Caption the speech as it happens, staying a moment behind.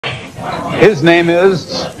His name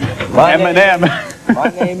is Eminem.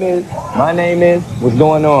 My name is, what's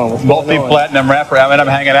going on? Multi-platinum rapper Eminem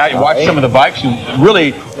hanging out. You watch some of the bikes, you're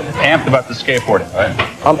really amped about the skateboarding, right?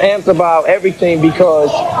 I'm amped about everything because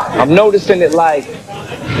I'm noticing that, like,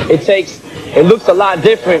 it looks a lot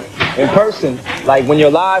different in person, like when you're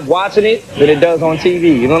live watching it, than it does on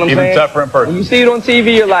TV. You know what I'm saying? Even tougher in person. When you see it on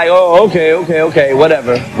TV, you're like, oh, okay,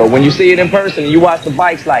 whatever. But when you see it in person, and you watch the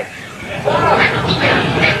bikes, like,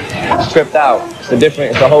 stripped out.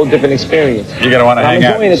 It's a whole different experience. You're going to want to hang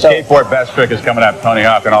out. Skateboard Best Trick is coming up, Tony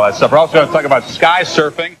Hawk and all that stuff. We're also going to talk about sky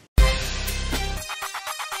surfing.